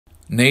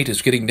Nate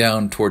is getting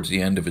down towards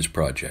the end of his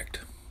project.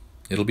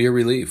 It'll be a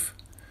relief.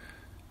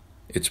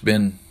 It's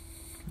been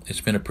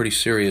a pretty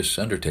serious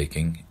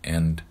undertaking,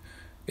 and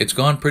it's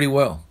gone pretty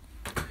well.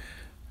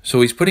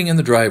 So he's putting in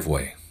the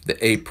driveway,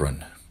 the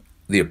apron,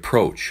 the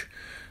approach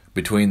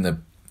between the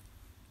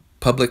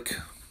public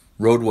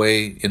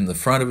roadway in the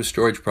front of his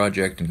storage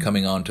project and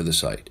coming onto the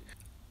site.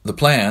 The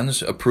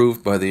plans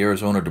approved by the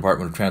Arizona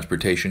Department of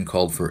Transportation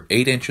called for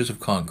 8 inches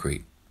of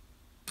concrete.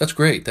 That's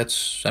great.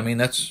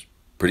 That's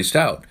pretty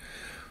stout.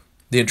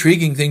 The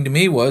intriguing thing to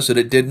me was that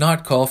it did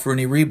not call for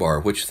any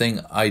rebar, which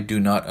thing I do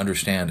not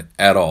understand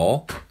at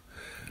all.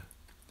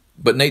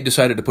 But Nate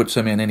decided to put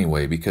some in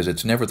anyway, because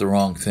it's never the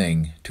wrong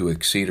thing to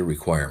exceed a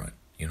requirement.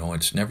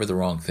 It's never the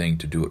wrong thing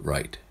to do it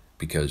right,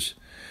 because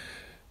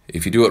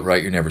if you do it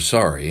right, you're never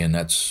sorry, and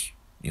that's,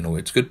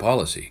 it's good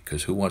policy,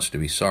 because who wants to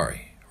be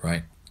sorry,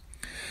 right?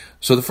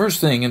 So the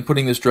first thing in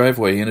putting this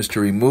driveway in is to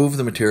remove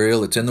the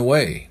material that's in the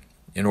way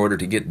in order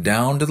to get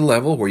down to the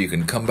level where you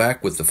can come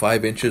back with the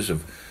 5 inches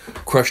of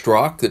crushed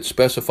rock that's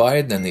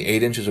specified, then the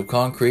 8 inches of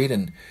concrete,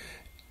 and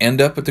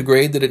end up at the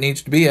grade that it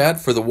needs to be at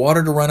for the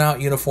water to run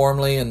out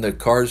uniformly and the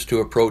cars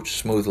to approach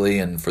smoothly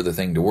and for the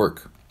thing to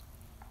work.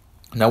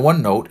 Now,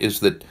 one note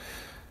is that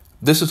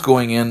this is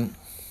going in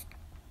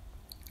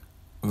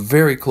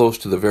very close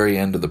to the very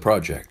end of the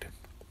project.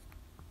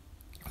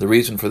 The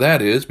reason for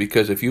that is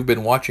because if you've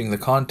been watching the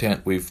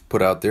content we've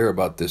put out there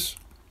about this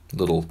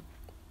little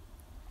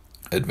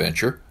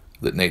adventure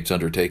that Nate's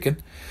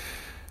undertaken,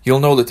 you'll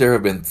know that there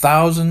have been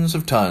thousands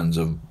of tons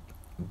of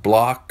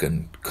block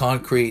and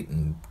concrete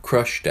and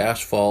crushed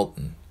asphalt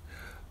and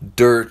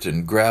dirt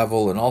and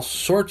gravel and all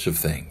sorts of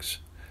things.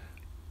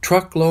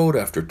 Truckload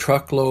after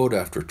truckload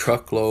after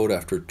truckload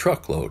after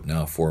truckload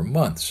now for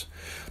months.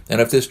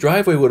 And if this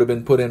driveway would have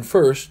been put in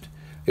first,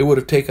 it would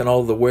have taken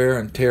all the wear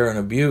and tear and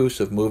abuse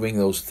of moving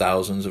those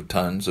thousands of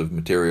tons of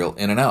material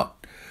in and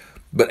out.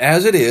 But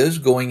as it is,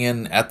 going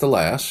in at the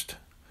last,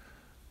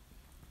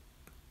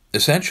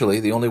 essentially,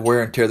 the only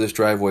wear and tear this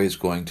driveway is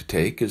going to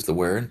take is the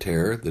wear and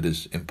tear that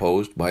is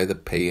imposed by the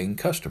paying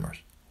customers.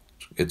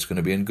 It's going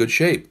to be in good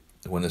shape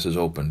when this is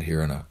opened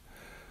here in a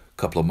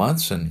couple of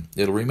months, and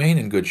it'll remain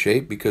in good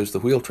shape because the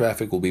wheel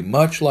traffic will be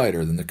much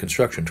lighter than the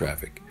construction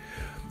traffic.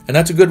 And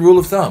that's a good rule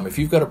of thumb. If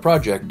you've got a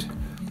project,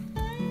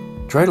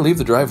 try to leave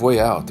the driveway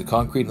out, the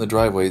concrete in the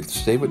driveway,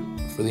 save it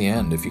for the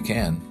end if you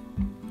can,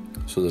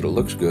 so that it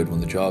looks good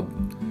when the job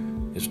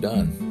is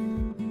done.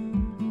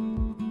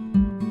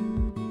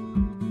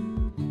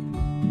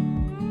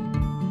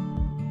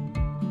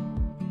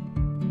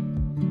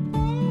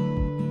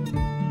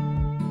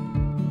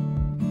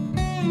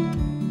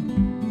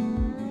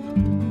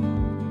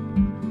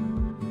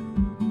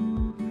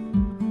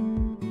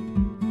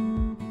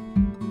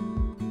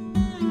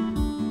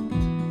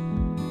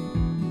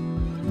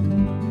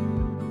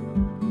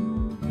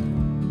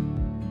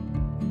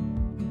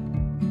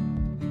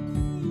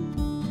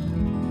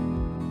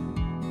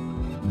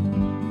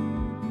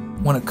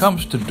 When it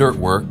comes to dirt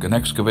work and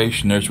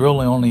excavation, there's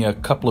really only a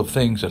couple of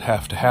things that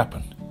have to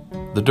happen.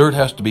 The dirt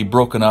has to be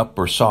broken up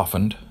or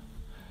softened,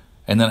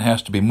 and then it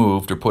has to be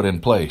moved or put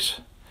in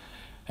place.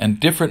 And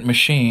different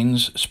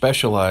machines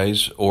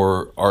specialize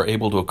or are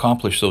able to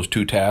accomplish those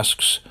two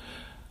tasks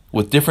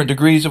with different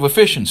degrees of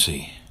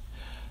efficiency.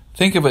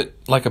 Think of it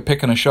like a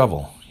pick and a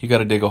shovel. You got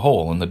to dig a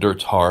hole, and the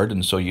dirt's hard,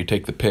 and so you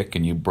take the pick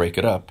and you break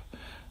it up.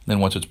 Then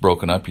once it's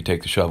broken up, you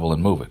take the shovel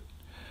and move it.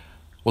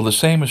 Well, the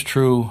same is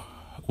true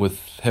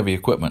with heavy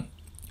equipment.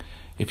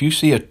 If you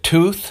see a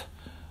tooth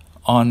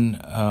on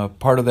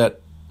part of that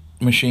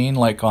machine,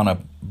 like on a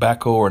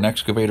backhoe or an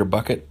excavator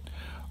bucket,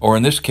 or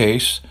in this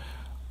case,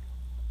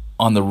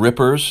 on the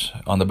rippers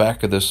on the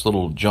back of this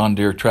little John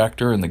Deere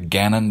tractor in the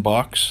Gannon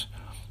box,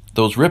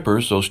 those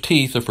rippers, those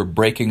teeth, are for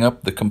breaking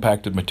up the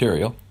compacted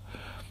material,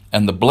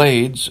 and the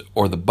blades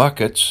or the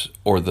buckets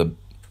or the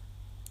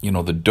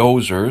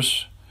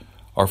dozers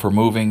are for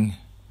moving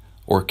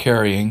or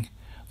carrying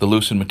the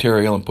loosened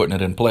material and putting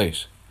it in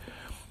place.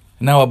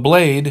 Now, a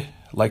blade,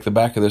 like the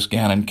back of this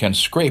Gannon, can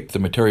scrape the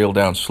material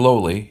down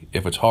slowly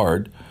if it's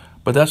hard,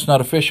 but that's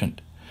not efficient.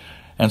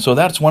 And so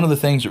that's one of the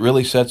things that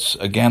really sets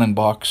a Gannon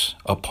box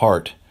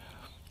apart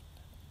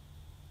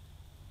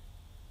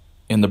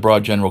in the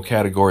broad general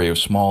category of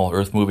small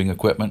earth-moving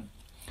equipment,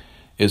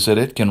 is that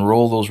it can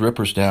roll those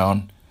rippers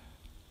down,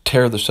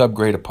 tear the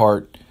subgrade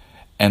apart,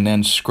 and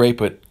then scrape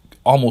it,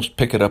 almost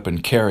pick it up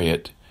and carry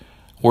it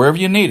wherever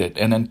you need it,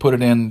 and then put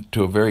it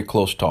into a very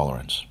close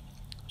tolerance.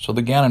 So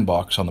the Gannon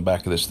box on the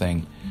back of this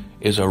thing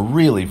is a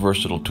really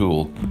versatile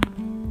tool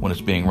when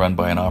it's being run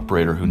by an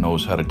operator who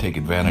knows how to take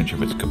advantage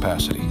of its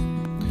capacity.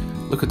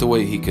 Look at the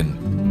way he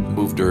can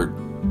move dirt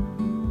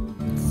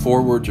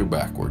forwards or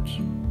backwards,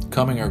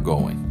 coming or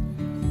going.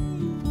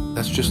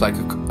 That's just like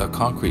a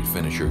concrete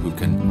finisher who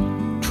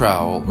can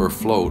trowel or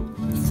float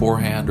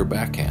forehand or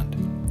backhand.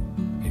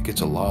 It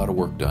gets a lot of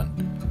work done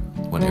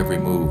when every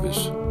move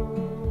is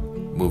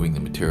moving the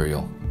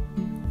material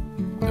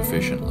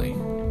efficiently.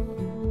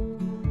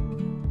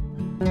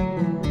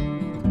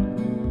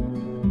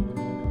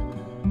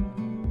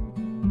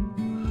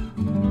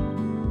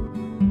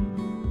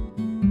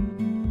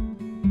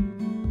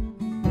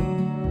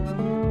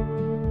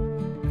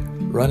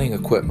 Running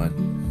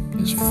equipment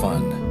is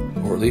fun,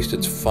 or at least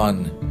it's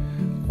fun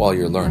while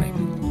you're learning.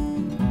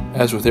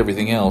 As with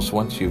everything else,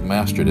 once you've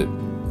mastered it,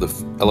 the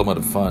element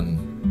of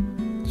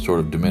fun sort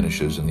of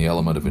diminishes and the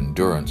element of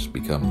endurance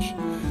becomes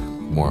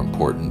more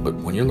important. But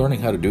when you're learning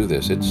how to do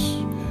this,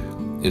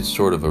 it's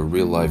sort of a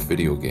real-life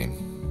video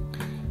game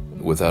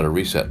without a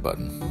reset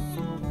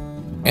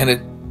button. And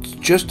it's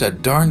just a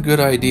darn good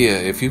idea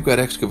if you've got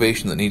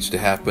excavation that needs to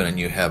happen and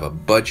you have a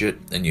budget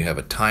and you have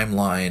a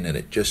timeline and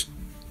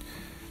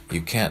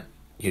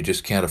you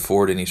just can't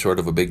afford any sort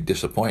of a big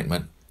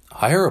disappointment.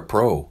 Hire a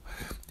pro.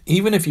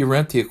 Even if you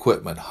rent the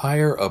equipment,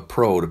 hire a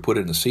pro to put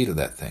in the seat of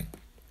that thing.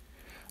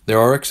 There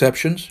are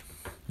exceptions.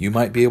 You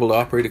might be able to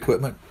operate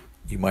equipment.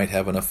 You might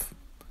have enough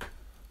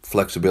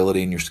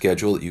flexibility in your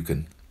schedule that you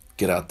can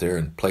get out there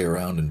and play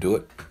around and do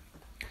it.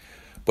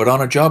 But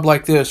on a job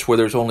like this, where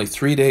there's only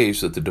 3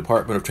 days that the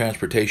Department of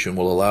Transportation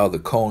will allow the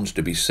cones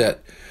to be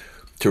set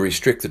to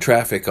restrict the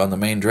traffic on the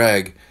main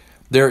drag,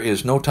 there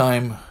is no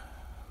time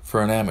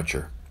for an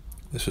amateur.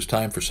 This is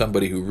time for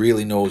somebody who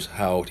really knows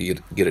how to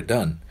get it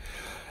done.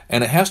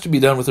 And it has to be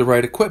done with the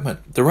right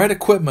equipment. The right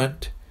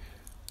equipment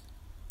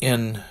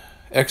in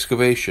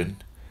excavation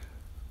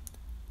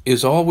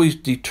is always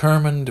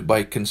determined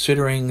by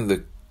considering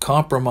the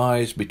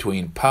compromise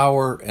between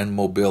power and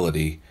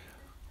mobility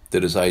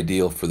that is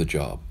ideal for the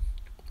job.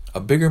 A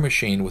bigger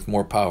machine with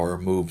more power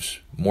moves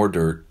more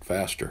dirt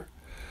faster.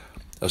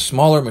 A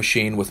smaller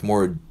machine with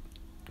more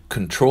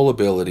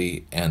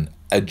controllability and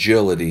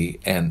agility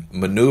and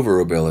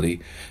maneuverability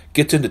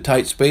gets into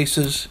tight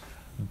spaces,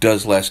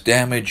 does less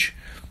damage,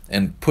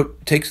 and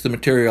takes the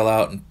material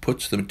out and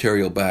puts the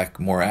material back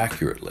more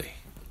accurately.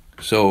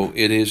 So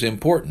it is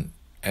important,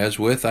 as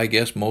with, I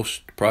guess,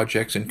 most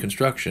projects in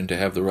construction, to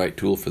have the right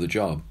tool for the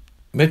job.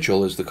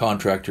 Mitchell is the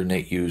contractor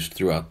Nate used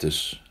throughout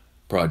this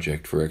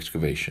project for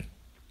excavation.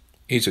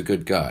 He's a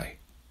good guy.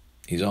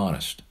 He's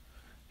honest.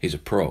 He's a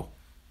pro.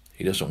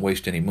 He doesn't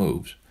waste any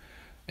moves.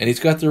 And he's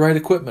got the right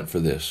equipment for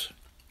this.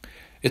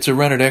 It's a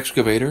rented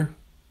excavator,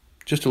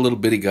 just a little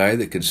bitty guy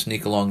that can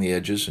sneak along the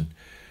edges and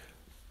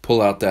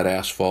pull out that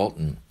asphalt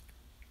and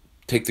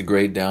take the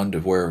grade down to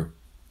where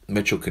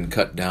Mitchell can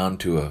cut down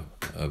to a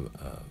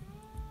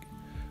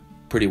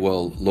pretty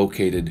well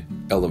located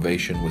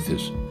elevation with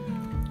his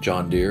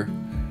John Deere.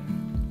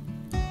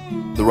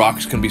 The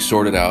rocks can be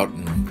sorted out,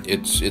 and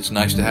it's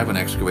nice to have an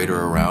excavator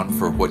around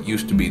for what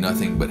used to be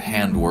nothing but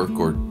handwork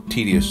or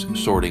tedious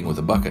sorting with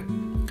a bucket.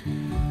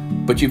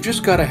 But you've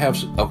just got to have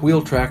a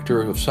wheel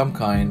tractor of some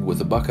kind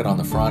with a bucket on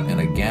the front and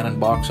a Gannon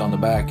box on the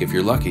back, if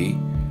you're lucky,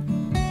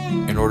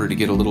 in order to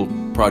get a little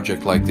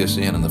project like this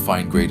in and the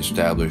fine grade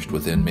established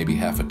within maybe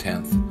half a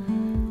tenth,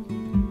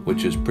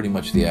 which is pretty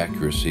much the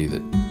accuracy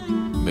that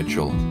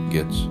Mitchell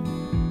gets.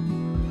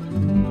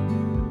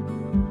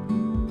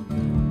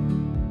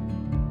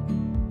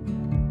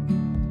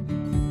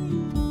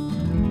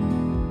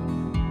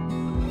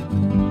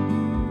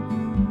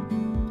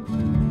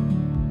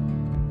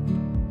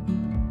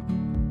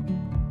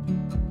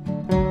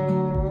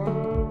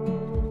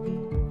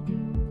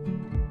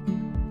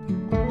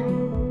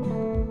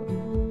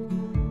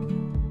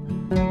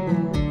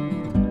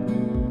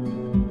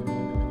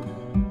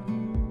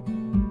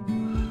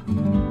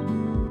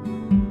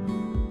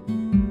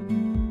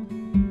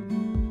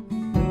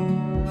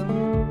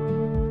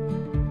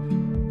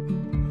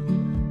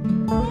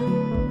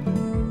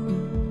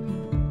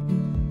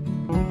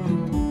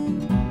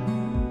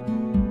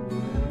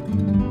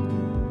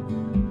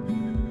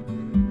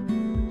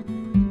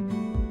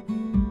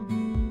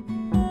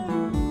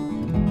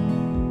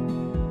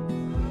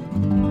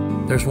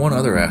 There's one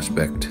other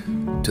aspect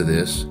to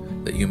this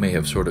that you may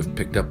have sort of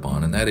picked up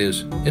on, and that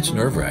is it's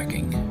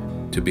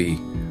nerve-wracking to be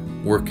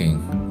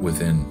working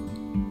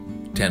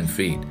within 10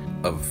 feet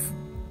of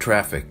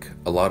traffic,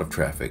 a lot of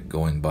traffic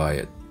going by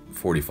at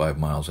 45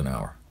 miles an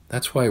hour.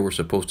 That's why we're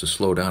supposed to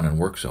slow down in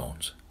work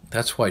zones.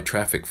 That's why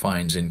traffic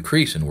fines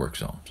increase in work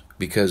zones,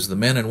 because the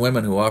men and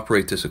women who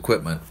operate this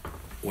equipment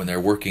when they're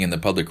working in the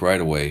public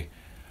right-of-way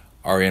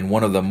are in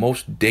one of the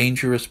most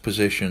dangerous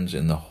positions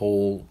in the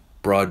whole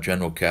broad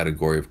general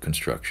category of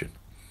construction.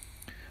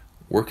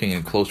 Working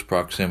in close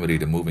proximity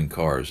to moving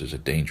cars is a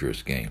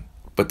dangerous game.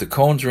 But the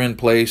cones are in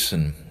place,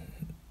 and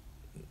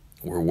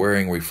we're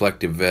wearing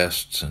reflective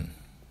vests and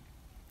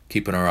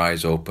keeping our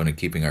eyes open and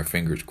keeping our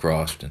fingers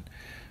crossed, and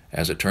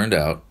as it turned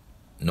out,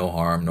 no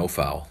harm, no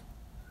foul.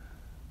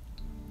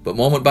 But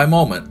moment by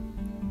moment,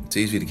 it's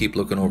easy to keep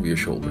looking over your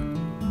shoulder.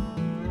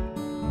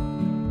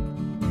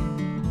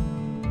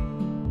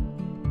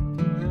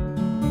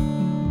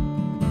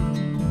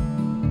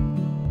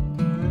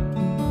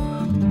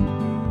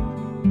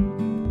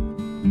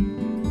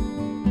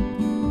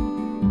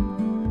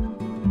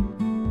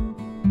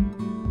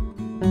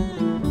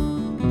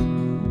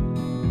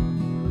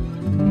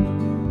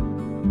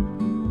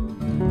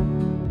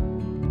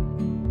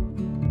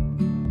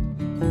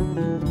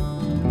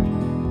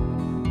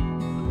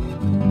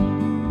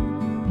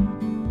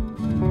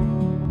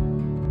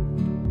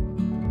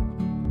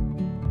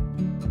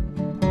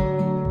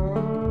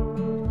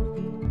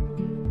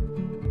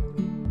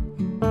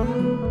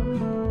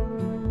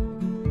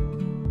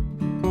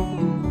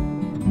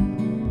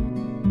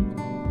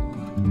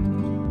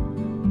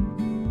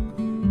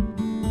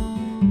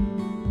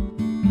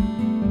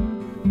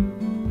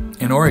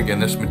 In Oregon,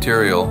 this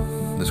material,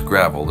 this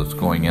gravel that's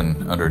going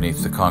in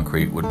underneath the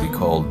concrete, would be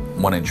called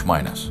 1"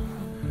 minus.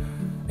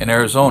 In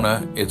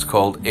Arizona, it's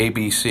called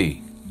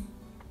ABC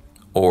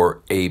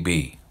or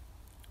AB,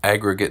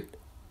 aggregate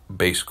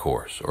base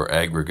course or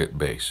aggregate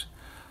base.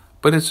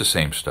 But it's the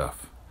same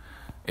stuff.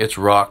 It's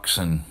rocks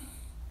and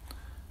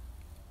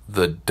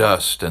the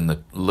dust and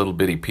the little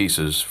bitty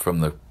pieces from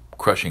the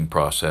crushing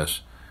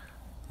process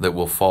that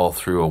will fall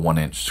through a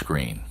 1"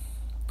 screen.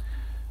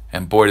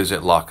 And boy, does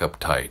it lock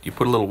up tight. You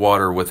put a little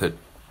water with it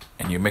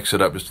and you mix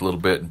it up just a little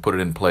bit and put it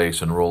in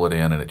place and roll it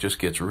in, and it just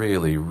gets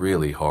really,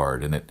 really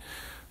hard. And it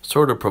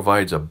sort of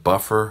provides a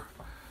buffer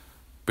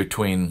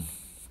between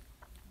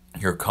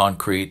your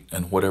concrete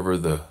and whatever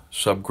the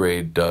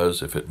subgrade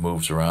does, if it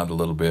moves around a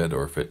little bit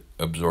or if it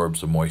absorbs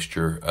the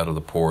moisture out of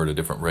the pore at a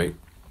different rate.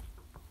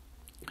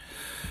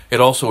 It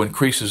also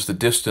increases the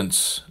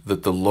distance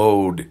that the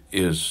load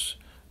is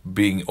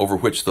being, over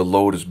which the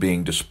load is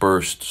being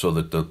dispersed, so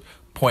that the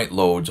point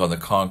loads on the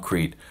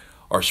concrete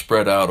are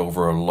spread out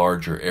over a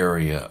larger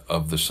area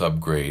of the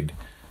subgrade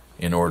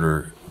in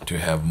order to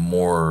have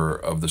more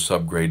of the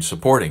subgrade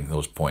supporting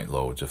those point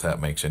loads, if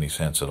that makes any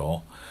sense at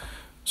all.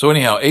 So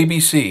anyhow,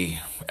 ABC,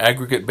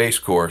 aggregate base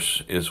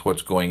course, is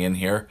what's going in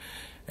here,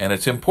 and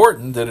it's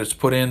important that it's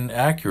put in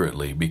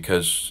accurately,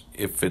 because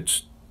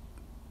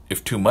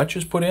if too much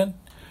is put in,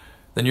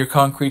 then your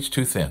concrete's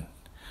too thin.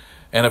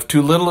 And if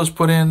too little is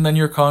put in, then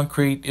your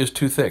concrete is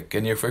too thick.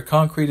 And if your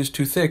concrete is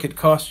too thick, it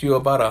costs you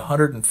about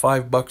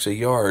 $105 a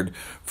yard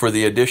for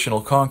the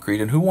additional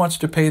concrete. And who wants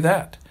to pay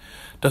that?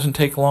 Doesn't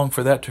take long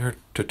for that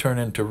to turn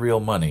into real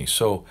money.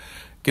 So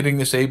getting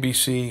this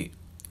ABC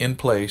in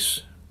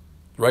place,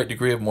 right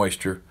degree of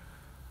moisture,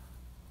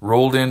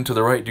 rolled into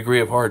the right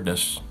degree of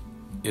hardness,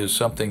 is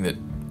something that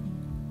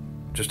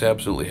just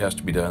absolutely has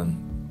to be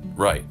done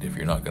right if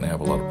you're not going to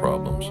have a lot of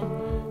problems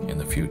in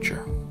the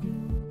future.